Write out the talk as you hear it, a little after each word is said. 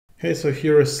Hey, so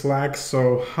here is Slack.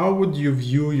 So how would you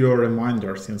view your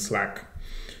reminders in Slack?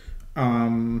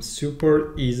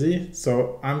 Super easy.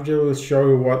 So I'm just will show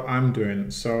you what I'm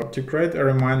doing. So to create a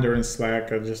reminder in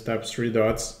Slack, I just tap three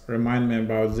dots. Remind me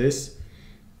about this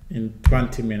in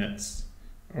 20 minutes,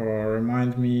 or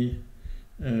remind me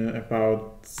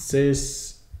about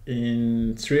this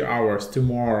in 3 hours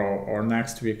tomorrow or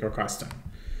next week or custom.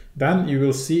 Then you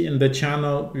will see in the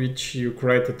channel which you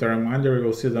created a reminder, you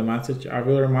will see the message. I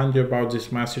will remind you about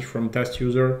this message from test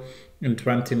user in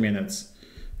 20 minutes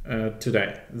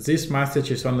today. This message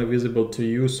is only visible to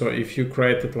you. So if you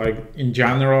created like in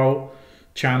general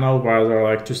channel where there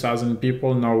are like 2,000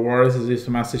 people, no worries, this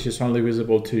message is only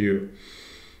visible to you.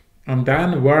 And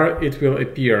then where it will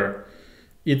appear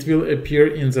in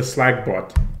the Slack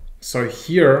bot. So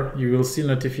here you will see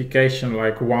notification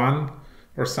like 1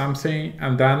 or something,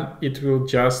 and then it will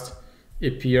just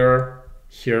appear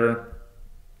here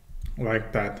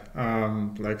like that,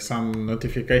 like some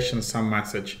notification, some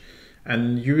message,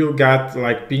 and you will get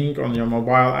like ping on your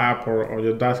mobile app or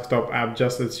your desktop app,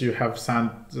 just as you have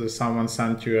someone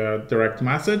sent you a direct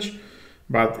message,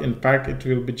 but in fact it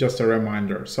will be just a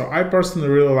reminder. So I personally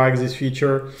really like this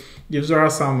feature. If there are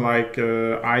some like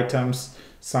items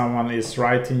someone is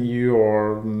writing you,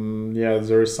 or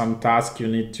there is some task you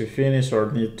need to finish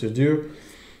or need to do,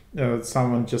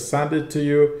 someone just send it to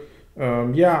you,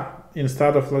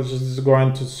 instead of just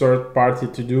going to third-party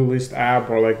to-do list app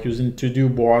or like using to-do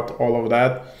bot, all of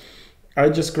that, I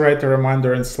just create a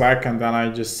reminder in Slack, and then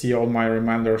I just see all my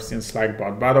reminders in Slack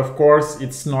bot. But of course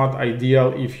it's not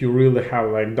ideal if you really have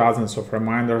like dozens of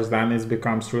reminders, then it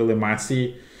becomes really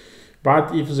messy.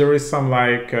 But if there is some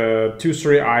like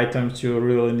 2-3 items you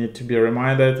really need to be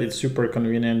reminded, it's super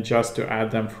convenient just to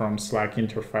add them from Slack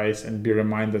interface and be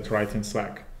reminded right in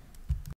Slack.